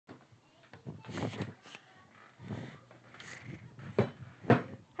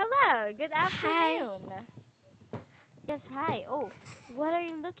Hello, good Hi. afternoon. Yes, hi. Oh, what are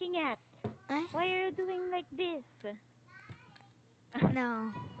you looking at? Eh? Why are you doing like this?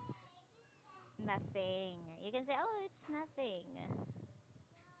 No. Nothing. You can say, oh, it's nothing.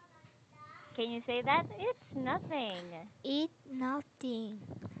 Can you say that? It's nothing. Eat nothing.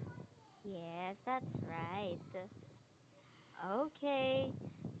 Yes, that's right. Okay.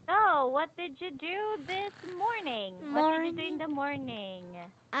 So, what did you do this morning? What did you do in Morning. the morning?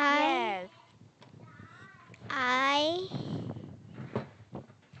 I Yes. I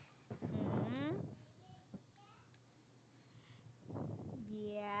Hmm.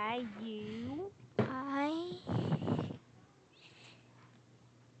 Yeah, you. I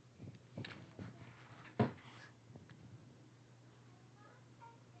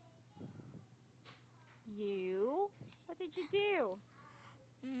You. What did you do?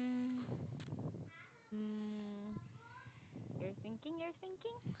 mm, Hmm. You're thinking, you're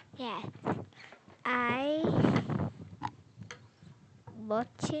thinking? yes. I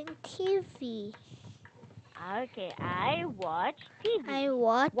watching TV. Okay, I watch TV. I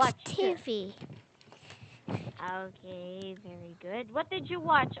watch Watched. TV. Okay, very good. What did you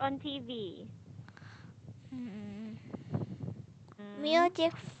watch on TV? Mm, Hmm?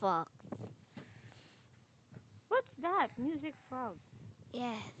 music fox. What's that? Music Frog.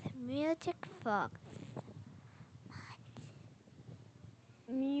 Yes, music fox.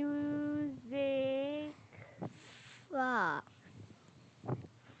 Music Fox.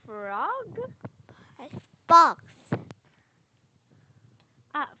 Frog? Fox.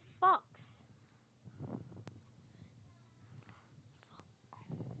 Ah, Fox.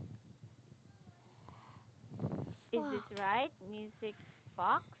 Is this Fox. right? Music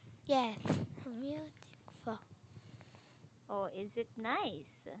Fox? Yes, music fox. Oh, is it nice?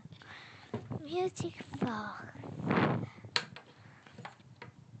 Music fox.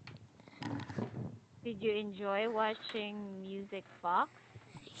 Did you enjoy watching Music Fox?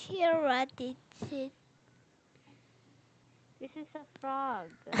 Here what is it? This is a frog.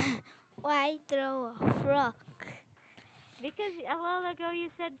 Why throw a frog? Because a while ago you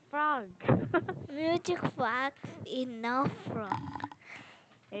said frog. Music fox is no frog.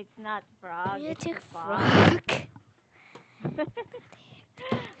 It's not frog, it's Music a fox. frog.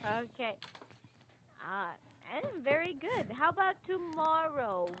 Okay. Ah, and very good. How about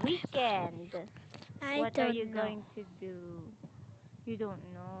tomorrow, weekend? I What are you don't know. going to do? You don't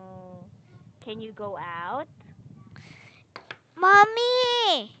know. Can you go out?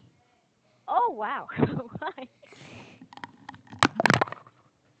 Mommy! Oh, wow. Why?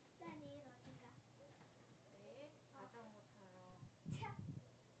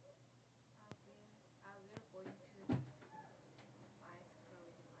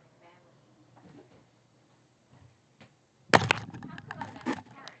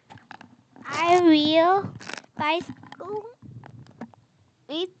 I will bicycle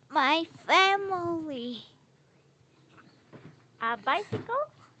with my family. A bicycle?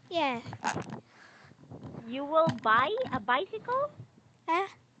 Yes. You will buy a bicycle? Huh?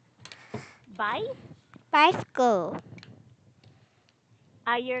 Buy? Bicycle.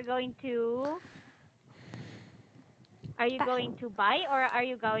 You're going to Are you Ba- going to buy or are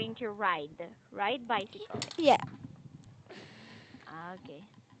you going to ride? Ride bicycle. yeah. Okay.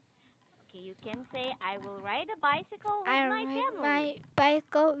 Okay, you can say I will ride a bicycle with I my ride family. my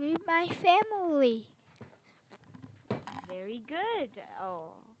bicycle with my family. Very good.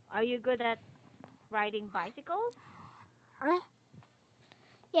 Oh, are you good at riding bicycles? Huh?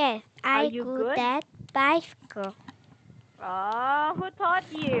 Yes, Are I you good good? at bicycle. Oh, who taught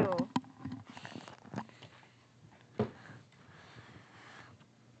you?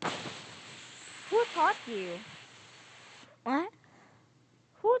 Who taught you? What?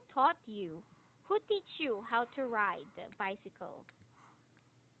 Who taught you? Who teach you how to ride the bicycle?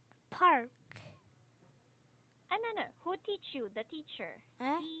 Park. No, no. Who teach you? The teacher.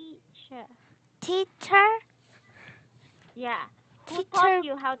 Huh? Teacher. Teacher. Yeah. Who taught Teacher.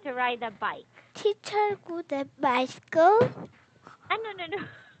 you how to ride a bike? Teacher good at bicycle. No, no, no.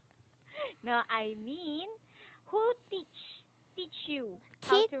 No, I mean, who teach you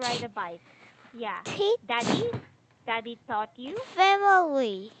how to ride Teach. a bike? Yeah. Teach. Daddy? Daddy taught you?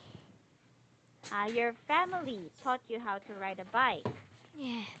 Family. Your family taught you how to ride a bike.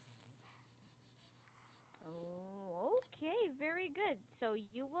 Yes. Oh, okay, very good. So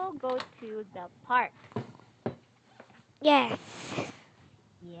you will go to the park. Yes.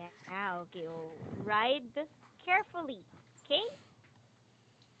 Yeah, okay. Oh, ride carefully. Okay?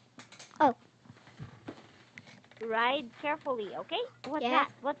 Oh, Ride carefully, okay? What's yes. that?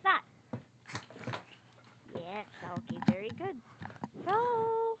 What's that? Yes, okay, very good.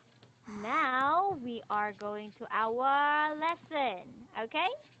 So, Now we are going to our lesson. Okay?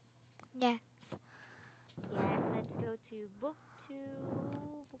 Yeah. Yes, let's go to book 2.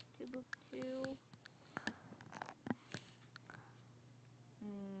 Book 2. Mm,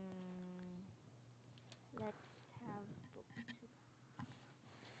 let's have book 2.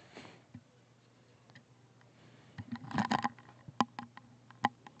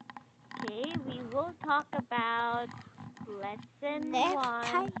 Okay, we will talk about lesson Next 1.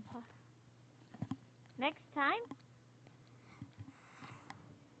 time. Next time,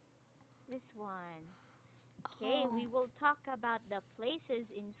 this one. Okay, Oh. we will talk about the places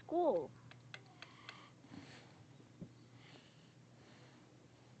in school.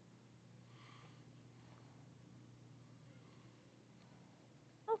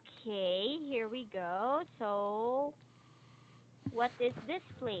 Okay, here we go. So, what is this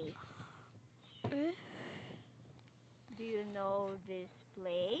place? Mm. Do you know this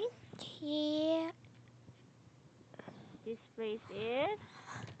place? Here. This place is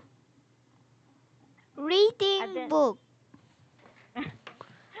at Reading the book.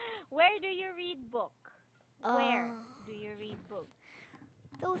 Where do you read book? Where Uh, do you read book?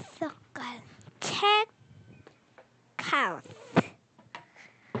 도서관. Check house.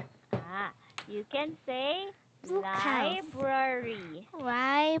 Ah, you can say Book house. library.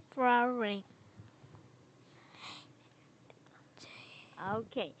 Library.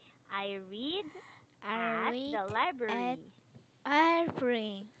 Okay, I read I at read the at library.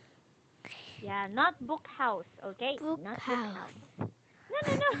 library. Yeah, not book house, okay? Book Not book house. house.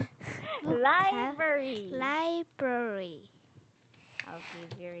 No. Book house. Library. Library. Okay,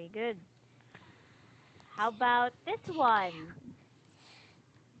 very good. How about this one?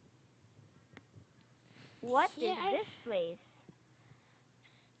 What is Here. this place?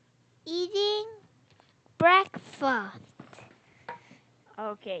 Eating breakfast.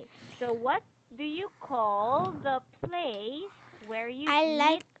 Okay, so what do you call the place where you I eat?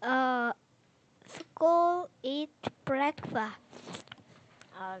 like school eat breakfast.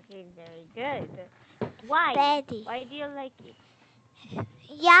 Okay, very good. Why? Daddy. Why do you like it?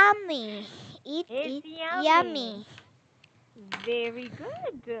 Yummy. It's Eat yummy. yummy. Very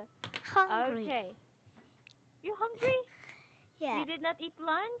good. Hungry. Okay. You hungry? Yeah. You did not eat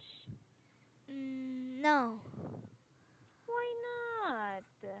lunch? No. Why not?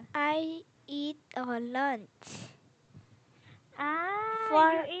 I eat lunch Ah, you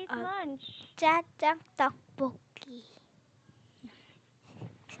for ate a lunch. jajang tteokbokki.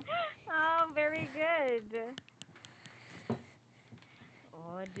 Oh, very good.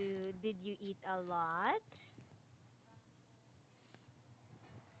 Oh, did you eat a lot?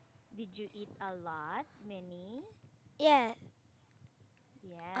 Did you eat a lot? Many? Yes.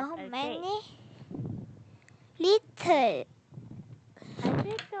 Yes, How okay. many? Little A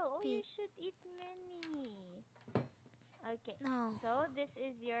little. Oh, you bit. should eat many. Okay. No. So this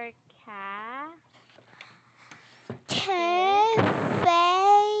is your Cafe.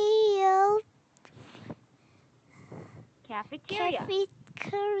 cafeteria.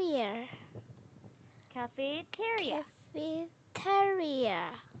 Cafeteria. Cafeteria.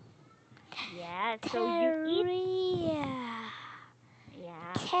 Cafeteria. Yes. So you eat. Cafeteria.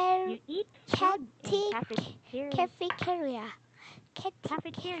 Yeah. Car- You eat food in cati- cafeteria. Cafeteria. Cafeteria.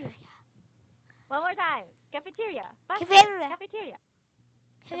 Cafeteria. One more time. Cafeteria. Faster. Cafeteria. Cafeteria.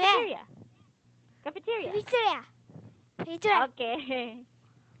 Cafeteria. Cafeteria. Cafeteria. Cafeteria. Cafeteria. Okay.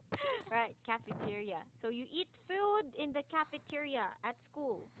 Right, cafeteria. So you eat food in the cafeteria at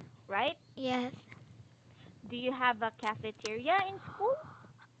school, right? Yes. Do you have a cafeteria in school?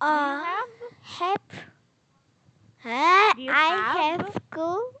 Do you have? Have. Do you I have? have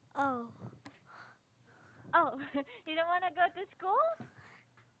school. Oh. Oh, you don't want to go to school?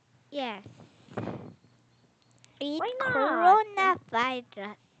 Yes. It's Why not?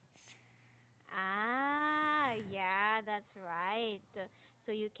 coronavirus. Ah, yeah, that's right.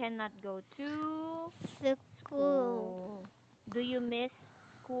 So you cannot go to School. school. Do you miss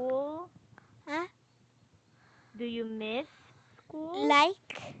school? Huh? Do you miss school?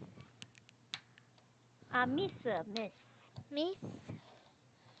 Like Miss. Miss.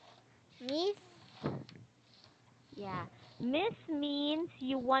 Miss. Yeah. Miss means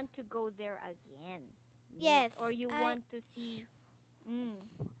you want to go there again. Miss. Yes. Or you I want to see. Mm.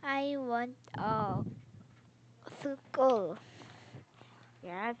 I want school.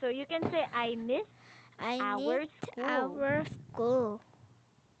 Yeah, so you can say, I miss I need our school. our school.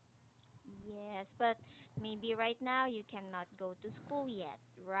 Yes, but maybe right now you cannot go to school yet,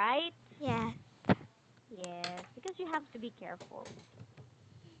 right? Yes. Yes, because you have to be careful.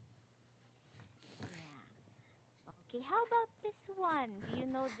 Yeah. Okay, how about this one? Do you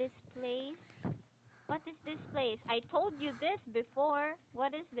know this place? What is this place? I told you this before.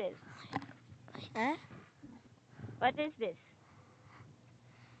 What is this? Huh? What is this?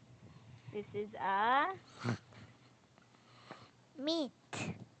 This is a... Meat.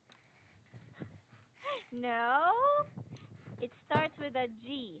 No. It starts with a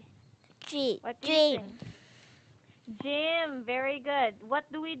G. G. What do you Gym. think? Gym. Very good.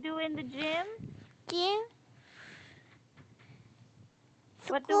 What do we do in the gym? Gym.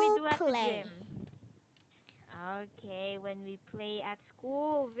 What do we School do at the play. gym? Okay, when we play at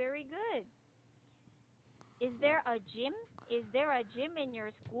school. Very good. Is there a gym? Is there a gym in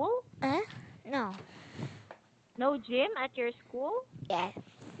your school? Huh? No. No gym at your school? Yes.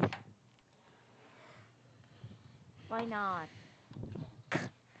 Why not?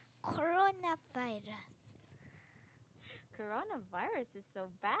 Coronavirus. Coronavirus is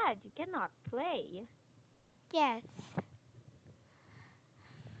so bad. You cannot play. Yes.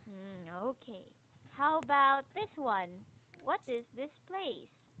 Okay. How about this one? What is this place?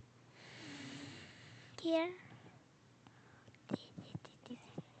 Here.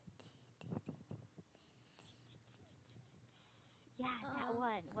 Yeah, that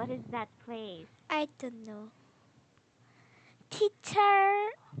one. What is that place? I don't know. Teacher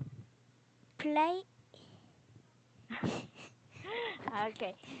play.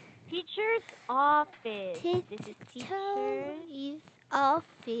 Okay. Teacher's office. This is Teacher teacher's is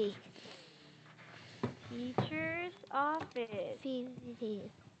office. teacher's office.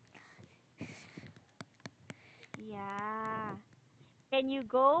 Visit. Yeah. Can you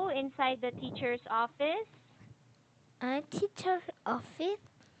go inside the teacher's office? A teacher office.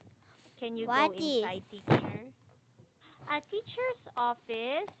 Can you go What is? inside teacher? A teacher's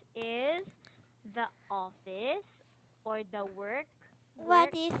office is the office or the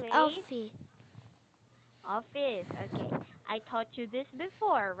What is workplace. office? Office. Okay. I taught you this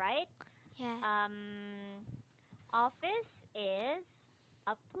before, right? Yeah. Office is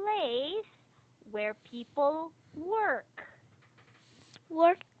a place where people work.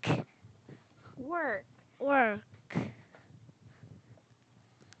 Work. Work. Work.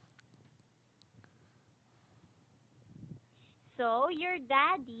 So your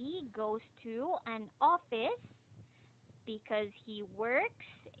daddy goes to an office because he works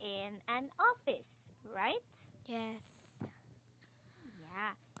in an office, right? Yes.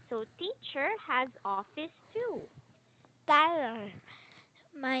 Yeah. So teacher has office too. Dollar.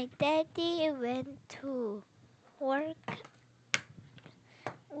 My daddy went to work. Yeah,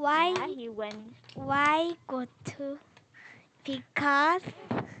 Why? he went Why go to? Because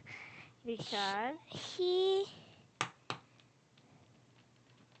because he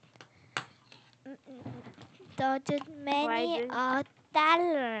doesn't why many does a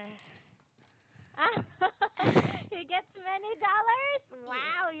dollar. he gets many dollars?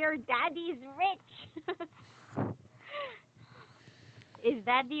 Wow, your daddy's rich. Is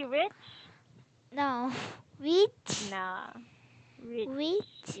daddy rich? No, which, Nah, rich.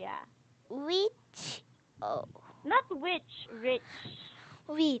 which, Yeah. which, oh, Not which, rich.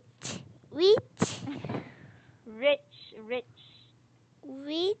 which, Rich, rich.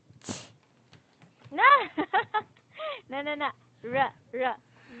 which, No, no, no, no. Rich.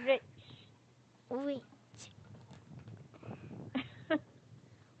 which, which,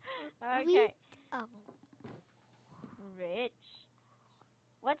 Okay, oh, rich.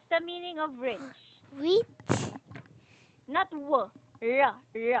 What's the meaning of rich? which, Not w.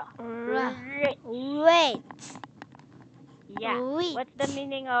 Rich. which, Yeah. What's the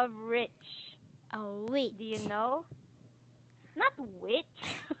meaning of rich? which, Do you know? Not which.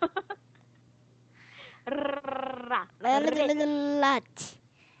 Rich. lot.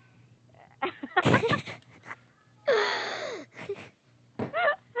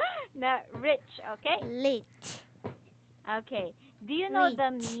 No, rich, okay? Lit, Okay. Do you know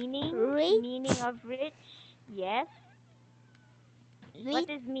the rich, meaning rich, of rich? Yes. What rich,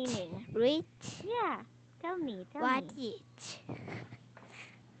 is meaning? rich, Yeah. Tell me, tell what me. is?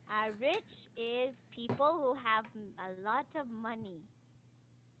 Rich is people who have a lot of money.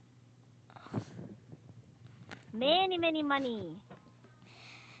 Many, many money.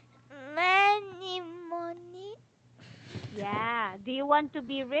 Many money. Yeah. Do you want to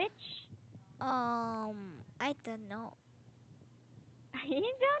be rich? I don't know. You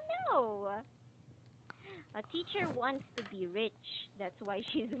don't know. A teacher wants to be rich. That's why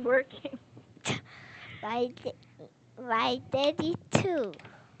she's working. My, my daddy too.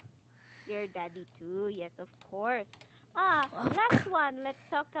 Your daddy too. Yes, of course. Of Last one. Let's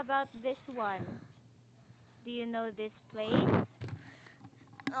talk about this one. Do you know this place?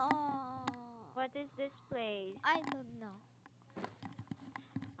 Oh, What is this place? I don't know.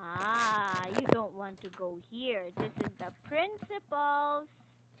 Ah, you don't want to go here. This is the principal's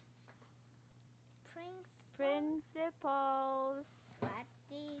Principal. principal's What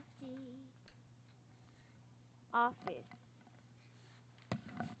is it? office.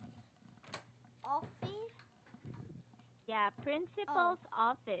 Office? Yeah, Oh. principal's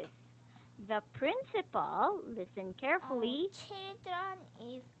office. The principal, listen Oh, carefully. children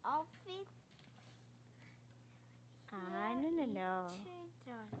is office. Ah, Here no, no, is no.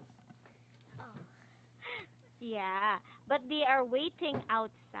 children. Oh. Yeah, but they are waiting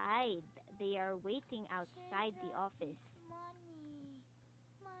outside. They are waiting outside the Children office. is money.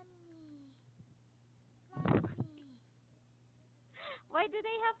 Money. Money. Why do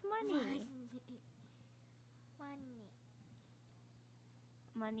they have Money. money? Money.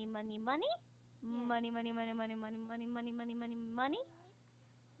 Money, money, money? Yes. Money, money, money, money, money, money, money, money, money, money?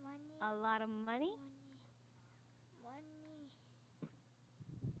 Money. A lot of money? Money. Money.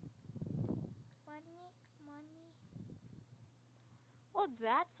 Money. Money. Oh,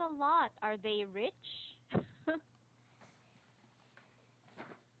 that's a lot. Are they rich?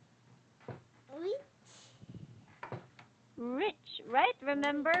 Which Rich, right?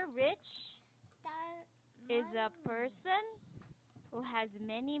 Remember, rich star is a money? person who has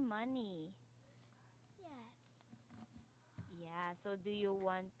many money. Yes. Yeah, so do you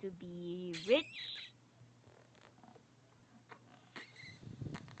want to be rich?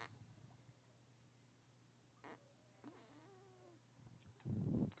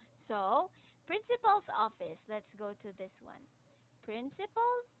 So, principal's office. Let's go to this one.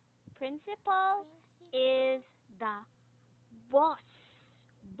 Principal is Principal. the boss.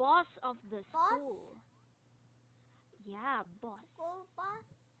 Boss of the Boss. school. Yeah, boss. School bus.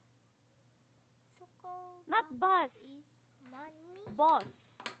 School Not bus boss, is money. boss.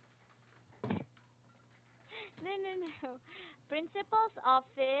 No, no, no. Principal's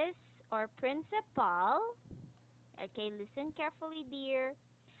office or principal. Okay, listen carefully, dear.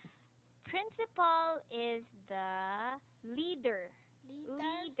 Principal is the leader. Leader.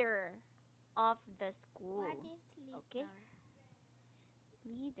 Leader of the What school. is Okay? leader?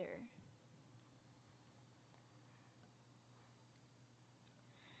 Leader.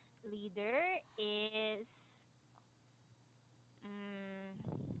 Leader is mm,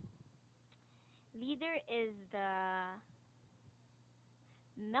 leader is the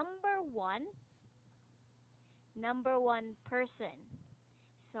number one person.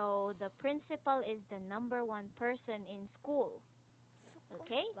 So the principal is the number one person in school. School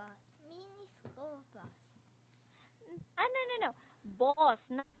Okay? bus. Mini school bus. Ah, no, no, no. Boss,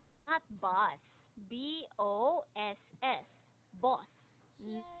 not boss. BOSS. Boss.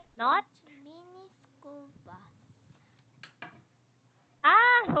 Here Not. is mini school bus.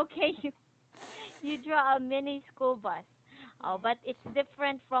 Ah, okay. You draw a mini school bus. Oh, Yes. but it's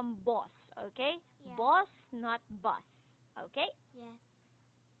different from boss. Okay? Yes. Boss, not bus. Okay? Yes.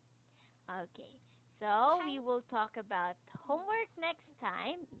 Okay. So we Time. will talk about homework next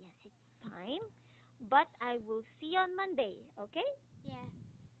time. Yes, it's time. But I will see you on Monday. Okay? Yes.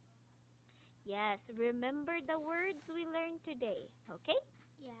 Yes. Remember the words we learned today. Okay?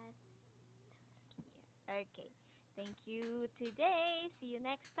 Yes. Okay. Thank you today. See you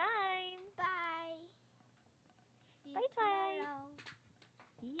next time. Bye. See you Bye bye. tomorrow.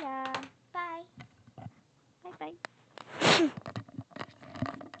 See ya. Bye. Bye bye.